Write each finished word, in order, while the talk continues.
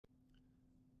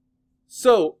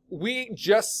So we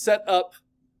just set up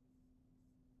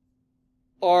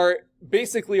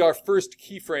basically our first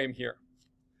keyframe here.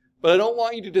 But I don't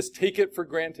want you to just take it for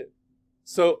granted.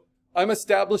 So I'm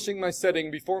establishing my setting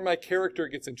before my character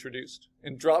gets introduced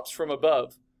and drops from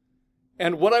above.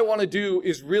 And what I want to do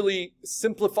is really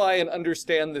simplify and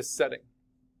understand this setting.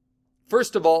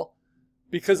 First of all,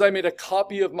 because I made a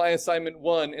copy of my assignment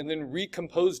 1 and then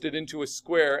recomposed it into a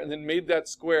square and then made that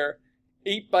square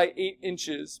 8 by 8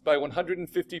 inches by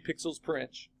 150 pixels per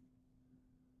inch.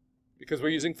 Because we're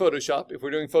using Photoshop. If we're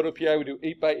doing PhotoPI, we do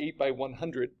 8 by 8 by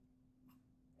 100.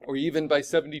 Or even by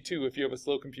 72 if you have a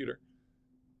slow computer.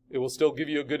 It will still give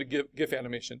you a good GIF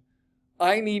animation.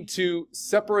 I need to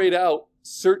separate out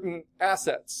certain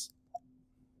assets.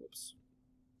 Oops.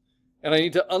 And I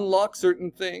need to unlock certain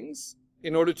things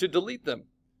in order to delete them.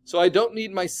 So I don't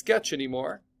need my sketch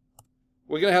anymore.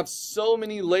 We're going to have so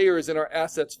many layers in our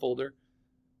assets folder.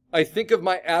 I think of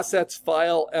my assets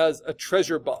file as a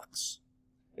treasure box.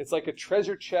 It's like a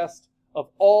treasure chest of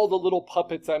all the little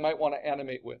puppets I might want to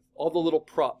animate with, all the little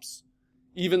props,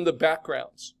 even the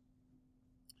backgrounds.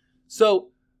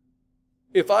 So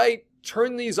if I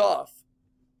turn these off,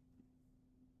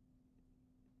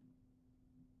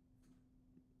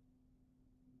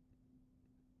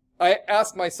 I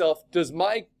ask myself, does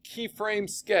my keyframe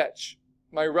sketch,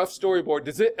 my rough storyboard,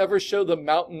 does it ever show the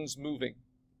mountains moving?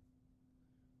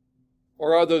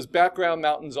 Or are those background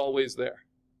mountains always there?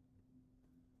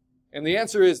 And the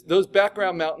answer is those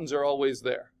background mountains are always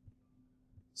there.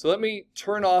 So let me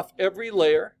turn off every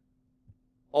layer,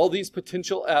 all these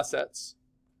potential assets,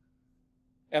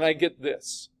 and I get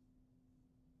this.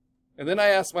 And then I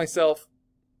ask myself,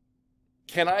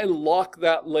 can I lock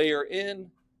that layer in?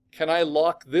 Can I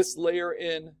lock this layer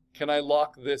in? Can I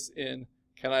lock this in?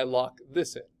 Can I lock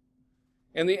this in?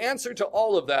 And the answer to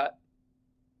all of that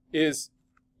is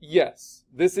yes.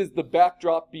 This is the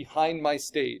backdrop behind my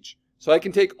stage. So I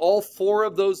can take all 4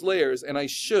 of those layers, and I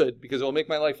should, because it will make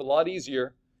my life a lot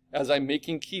easier as I'm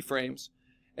making keyframes.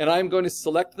 And I'm going to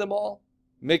select them all.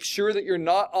 Make sure that you're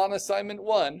not on assignment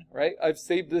 1, right? I've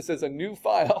saved this as a new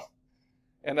file,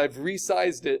 and I've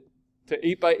resized it to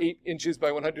 8 by 8 inches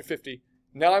by 150.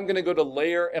 Now I'm going to go to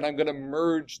layer, and I'm going to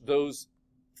merge those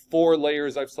 4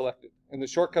 layers I've selected. And the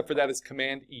shortcut for that is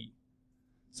Command E.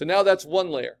 So now that's 1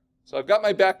 layer. So I've got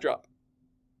my backdrop.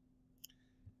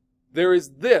 There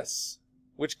is this,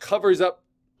 which covers up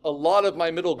a lot of my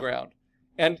middle ground.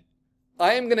 And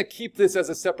I am going to keep this as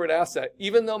a separate asset,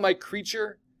 even though my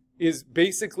creature is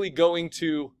basically going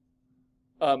to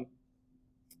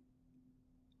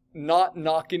not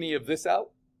knock any of this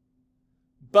out.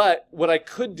 But what I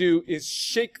could do is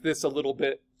shake this a little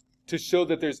bit to show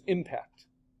that there's impact.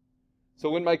 So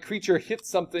when my creature hits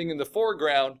something in the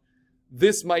foreground,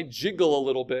 this might jiggle a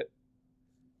little bit,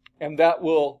 and that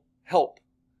will help.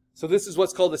 So this is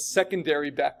what's called a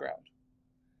secondary background.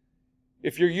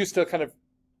 If you're used to kind of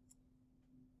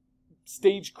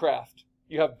stagecraft,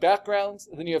 you have backgrounds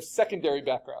and then you have secondary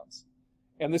backgrounds.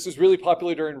 And this was really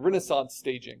popular during Renaissance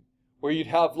staging, where you'd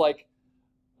have like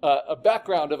a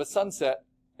background of a sunset,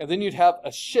 and then you'd have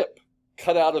a ship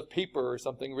cut out of paper or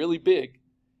something really big.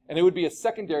 And it would be a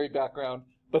secondary background,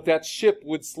 but that ship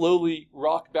would slowly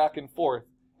rock back and forth.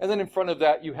 And then in front of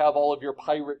that, you have all of your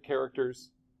pirate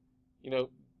characters,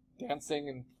 dancing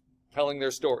and telling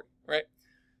their story, right?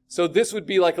 So this would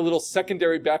be like a little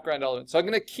secondary background element. So I'm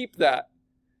going to keep that.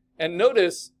 And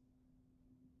notice,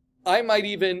 I might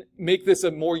even make this a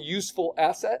more useful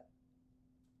asset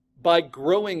by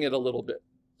growing it a little bit.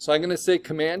 So I'm going to say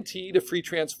Command T to free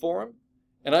transform,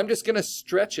 and I'm just going to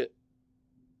stretch it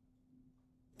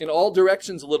in all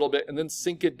directions a little bit and then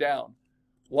sink it down.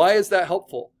 Why is that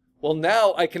helpful? Well,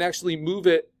 now I can actually move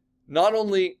it not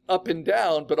only up and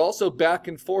down, but also back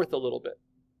and forth a little bit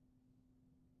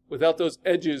without those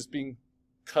edges being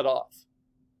cut off.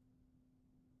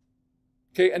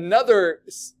 Okay, another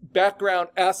background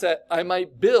asset I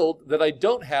might build that I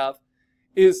don't have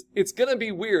is, it's going to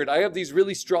be weird. I have these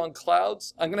really strong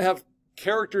clouds. I'm going to have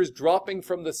characters dropping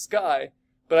from the sky,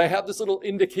 but I have this little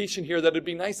indication here that it'd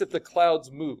be nice if the clouds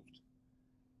moved.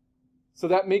 So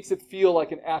that makes it feel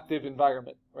like an active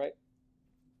environment, right?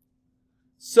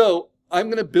 So I'm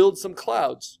going to build some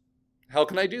clouds. How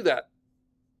can I do that?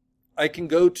 I can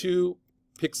go to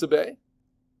Pixabay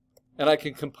and I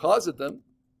can composite them.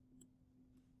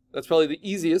 That's probably the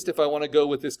easiest if I want to go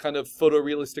with this kind of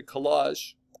photorealistic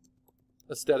collage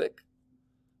aesthetic.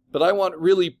 But I want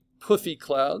really puffy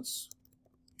clouds.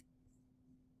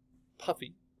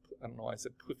 Puffy. I don't know why I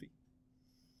said puffy.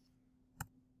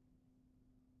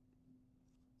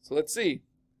 So let's see.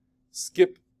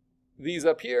 Skip these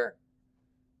up here.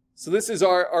 So this is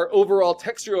our overall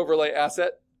texture overlay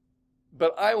asset,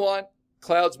 but I want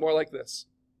clouds more like this.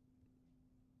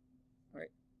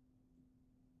 Right?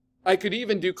 I could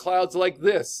even do clouds like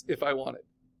this if I wanted.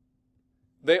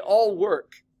 They all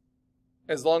work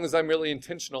as long as I'm really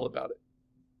intentional about it.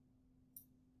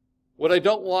 What I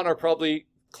don't want are probably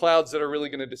clouds that are really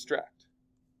going to distract.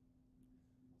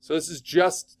 So this is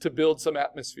just to build some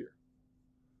atmosphere.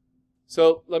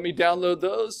 So let me download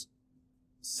those.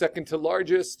 Second to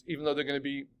largest, even though they're going to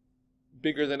be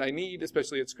bigger than I need,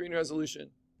 especially at screen resolution.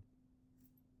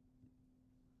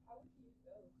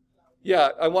 Yeah,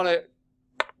 I want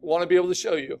to be able to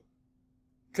show you.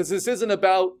 Because this isn't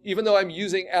about, even though I'm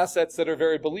using assets that are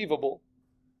very believable,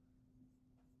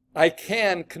 I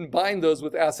can combine those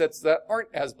with assets that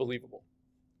aren't as believable.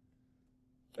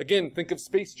 Again, think of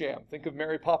Space Jam, think of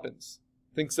Mary Poppins.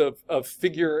 Think of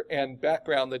figure and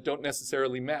background that don't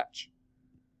necessarily match.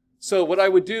 So what I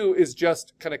would do is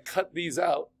just kind of cut these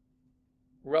out,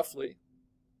 roughly.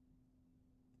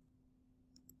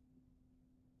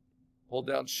 Hold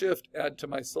down Shift, add to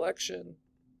my selection.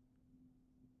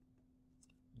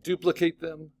 Duplicate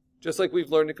them, just like we've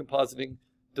learned in compositing.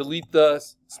 Delete the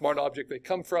smart object they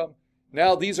come from.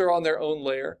 Now these are on their own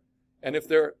layer. And if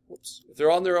they're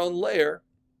on their own layer,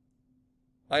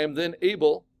 I am then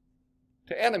able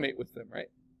to animate with them, right?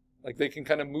 Like they can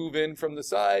kind of move in from the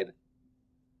side.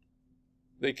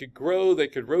 They could grow, they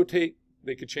could rotate,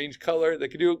 they could change color, they're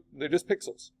just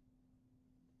pixels.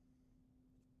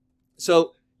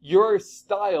 So your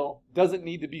style doesn't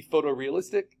need to be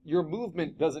photorealistic. Your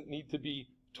movement doesn't need to be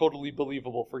totally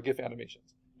believable for GIF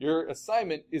animations. Your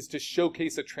assignment is to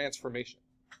showcase a transformation.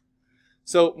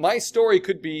 So my story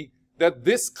could be that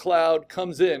this cloud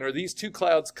comes in, or these two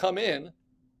clouds come in,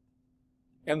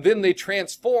 and then they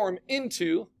transform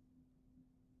into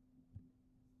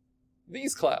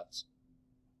these clouds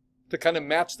to kind of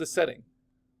match the setting.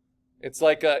 It's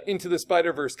like a Into the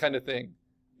Spider-Verse kind of thing.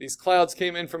 These clouds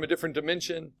came in from a different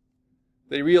dimension.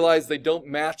 They realize they don't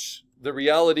match the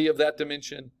reality of that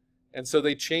dimension, and so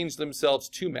they change themselves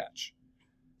to match.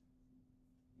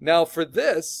 Now for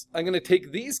this, I'm going to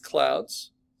take these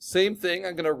clouds, same thing,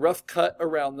 I'm going to rough cut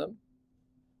around them.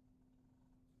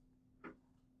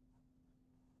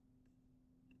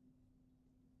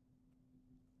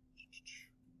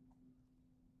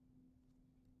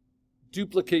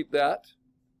 Duplicate that.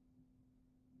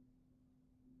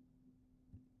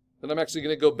 Then I'm actually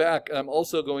going to go back, and I'm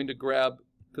also going to grab,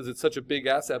 because it's such a big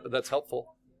asset, but that's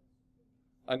helpful.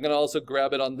 I'm going to also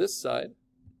grab it on this side.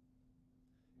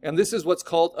 And this is what's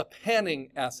called a panning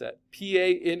asset,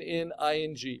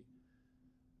 P-A-N-N-I-N-G.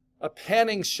 A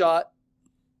panning shot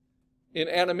in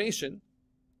animation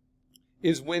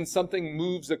is when something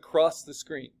moves across the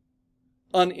screen,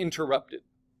 uninterrupted.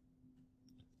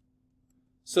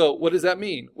 So what does that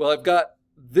mean? Well, I've got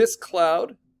this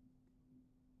cloud,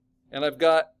 and I've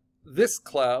got this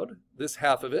cloud, this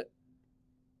half of it.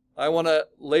 I want to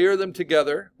layer them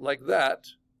together like that.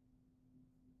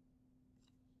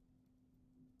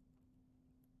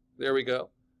 There we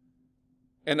go.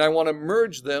 And I want to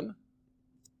merge them,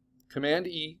 Command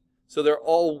E, so they're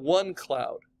all one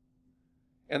cloud.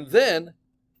 And then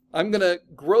I'm going to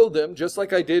grow them just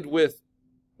like I did with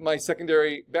my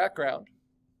secondary background.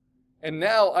 And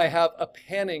now I have a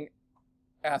panning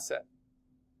asset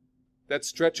that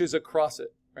stretches across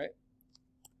it, right?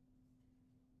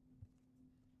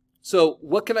 So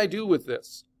what can I do with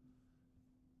this?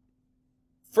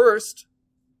 First,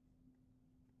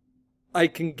 I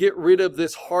can get rid of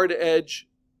this hard edge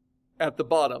at the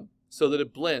bottom so that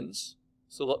it blends.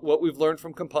 So what we've learned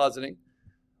from compositing.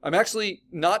 I'm actually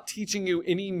not teaching you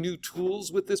any new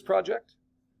tools with this project.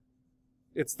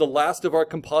 It's the last of our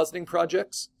compositing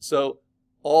projects. So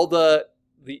all the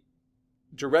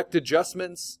direct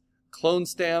adjustments, clone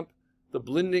stamp, the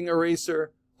blending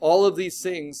eraser, all of these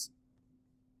things,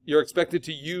 you're expected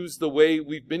to use the way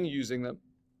we've been using them.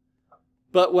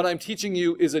 But what I'm teaching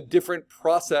you is a different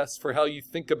process for how you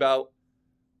think about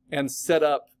and set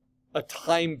up a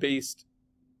time-based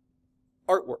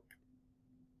artwork.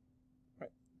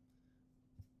 Right.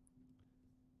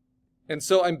 And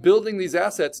so I'm building these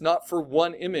assets not for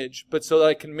one image, but so that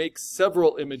I can make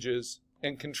several images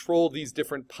and control these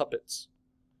different puppets.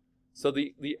 So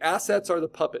the assets are the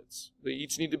puppets. They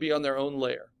each need to be on their own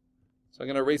layer. So I'm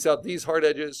going to erase out these hard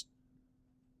edges.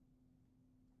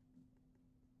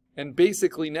 And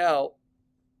basically now,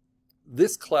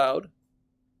 this cloud,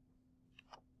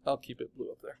 I'll keep it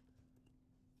blue up there,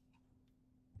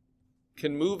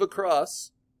 can move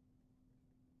across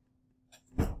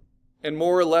and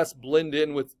more or less blend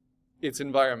in with its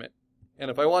environment.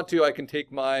 And if I want to, I can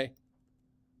take my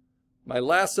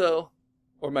lasso,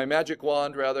 or my magic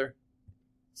wand rather,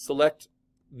 select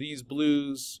these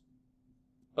blues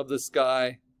of the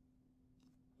sky,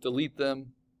 delete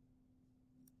them,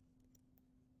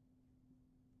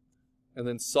 and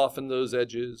then soften those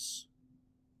edges.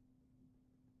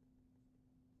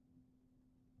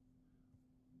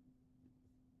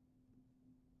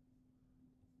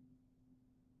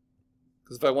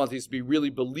 Because if I want these to be really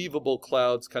believable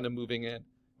clouds kind of moving in.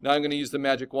 Now I'm going to use the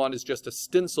magic wand as just a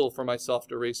stencil for my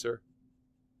soft eraser.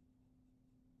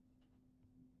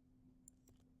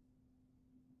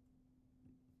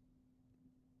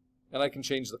 And I can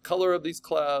change the color of these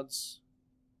clouds.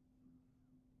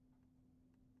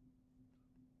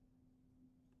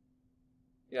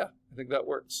 Yeah, I think that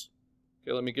works.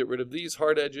 Okay, let me get rid of these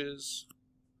hard edges.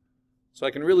 So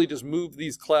I can really just move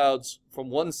these clouds from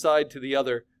one side to the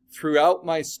other throughout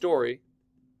my story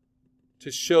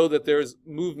to show that there's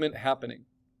movement happening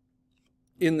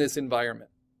in this environment.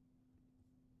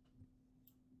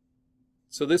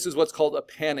 So this is what's called a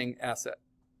panning asset.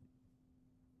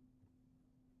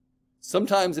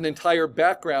 Sometimes an entire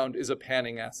background is a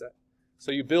panning asset.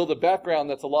 So you build a background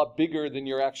that's a lot bigger than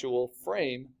your actual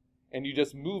frame, and you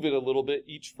just move it a little bit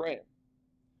each frame.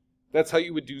 That's how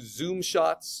you would do zoom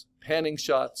shots, panning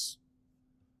shots.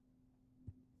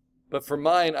 But for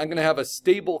mine, I'm going to have a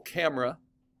stable camera,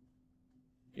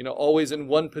 you know, always in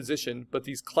one position, but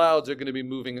these clouds are going to be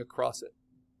moving across it.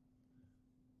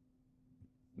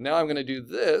 Now I'm going to do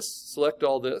this, select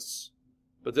all this,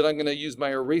 but then I'm going to use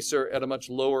my eraser at a much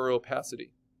lower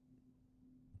opacity.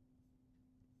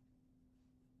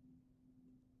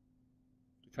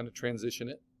 To kind of transition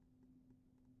it.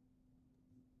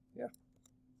 Yeah.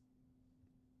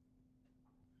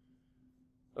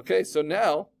 Okay, so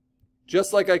now,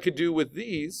 just like I could do with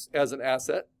these as an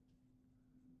asset,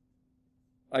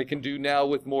 I can do now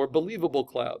with more believable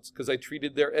clouds because I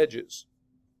treated their edges.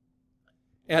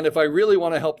 And if I really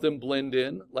want to help them blend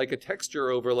in, like a texture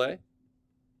overlay,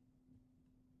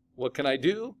 what can I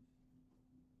do?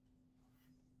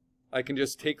 I can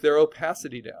just take their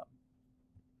opacity down.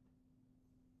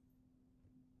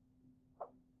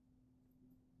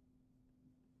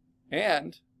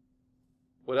 And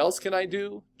what else can I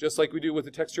do? Just like we do with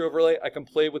the texture overlay, I can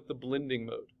play with the blending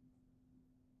mode.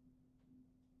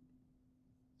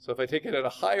 So if I take it at a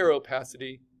higher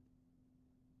opacity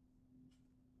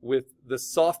with the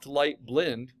soft light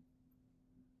blend,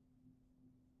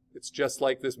 it's just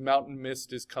like this mountain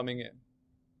mist is coming in.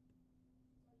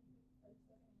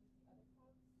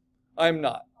 I'm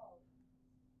not,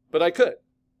 but I could,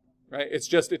 right? It's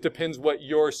just, it depends what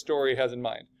your story has in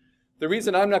mind. The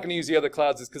reason I'm not going to use the other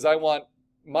clouds is because I want,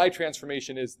 my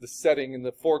transformation is the setting in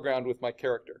the foreground with my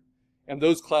character. And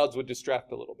those clouds would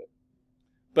distract a little bit.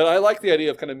 But I like the idea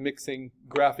of kind of mixing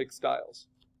graphic styles.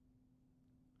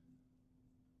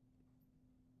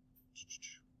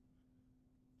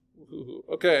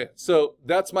 Okay, so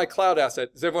that's my cloud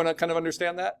asset. Does everyone kind of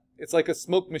understand that? It's like a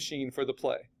smoke machine for the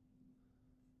play.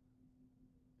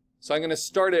 So I'm going to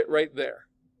start it right there.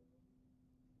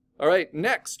 All right,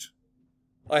 next,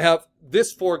 I have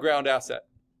this foreground asset.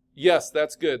 Yes,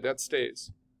 that's good, that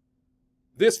stays.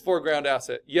 This foreground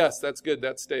asset. Yes, that's good,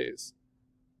 that stays.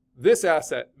 This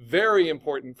asset, very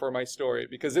important for my story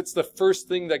because it's the first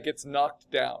thing that gets knocked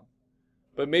down.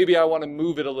 But maybe I want to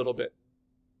move it a little bit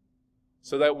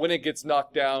so that when it gets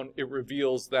knocked down, it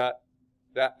reveals that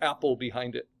apple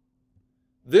behind it.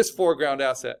 This foreground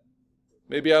asset,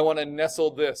 maybe I want to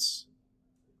nestle this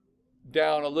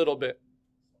down a little bit.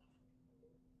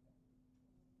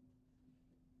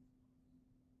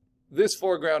 This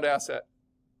foreground asset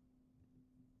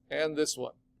and this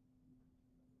one.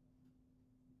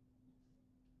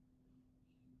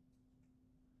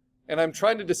 And I'm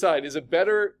trying to decide, is it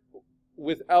better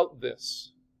without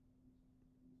this?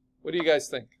 What do you guys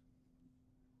think?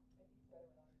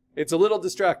 It's a little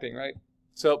distracting, right?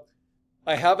 So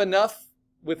I have enough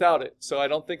without it, so I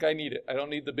don't think I need it. I don't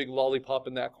need the big lollipop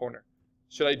in that corner.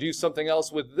 Should I do something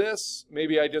else with this?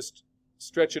 Maybe I just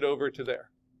stretch it over to there.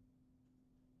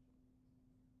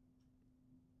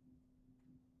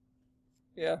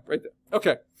 Yeah, right there.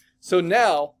 Okay, so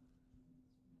now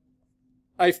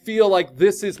I feel like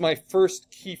this is my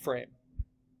first keyframe.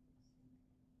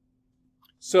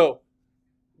 So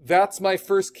that's my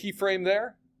first keyframe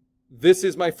there. This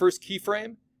is my first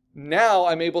keyframe. Now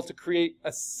I'm able to create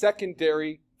a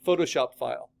secondary Photoshop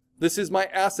file. This is my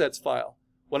assets file.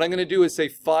 What I'm going to do is say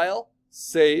File,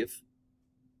 Save.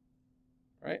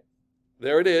 Right?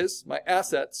 There it is, my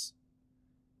assets.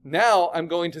 Now I'm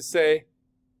going to say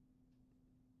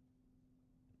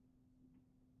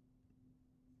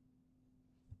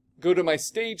go to my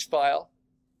stage file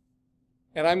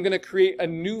and I'm going to create a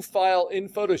new file in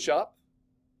Photoshop.